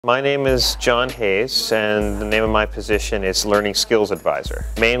My name is John Hayes, and the name of my position is Learning Skills Advisor.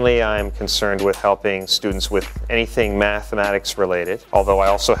 Mainly I'm concerned with helping students with anything mathematics related, although I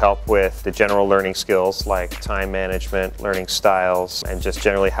also help with the general learning skills like time management, learning styles, and just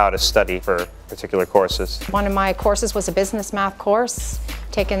generally how to study for particular courses. One of my courses was a business math course.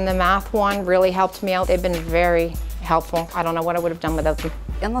 Taking the math one really helped me out. They've been very helpful. I don't know what I would have done without them.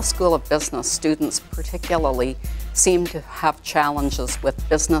 In the School of Business, students particularly seem to have challenges with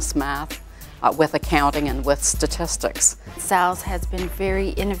business math, with accounting, and with statistics. SALS has been very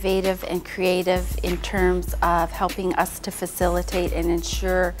innovative and creative in terms of helping us to facilitate and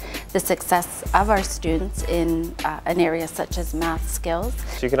ensure the success of our students in an area such as math skills.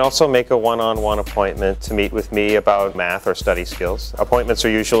 So you can also make a one-on-one appointment to meet with me about math or study skills. Appointments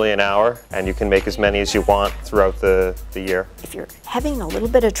are usually an hour, and you can make as many as you want throughout the year. If you're having a little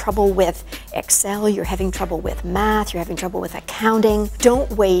bit of trouble with Excel, you're having trouble with math, you're having trouble with accounting,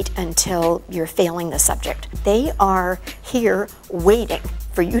 don't wait until you're failing the subject. They are here waiting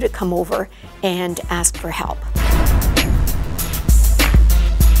for you to come over and ask for help.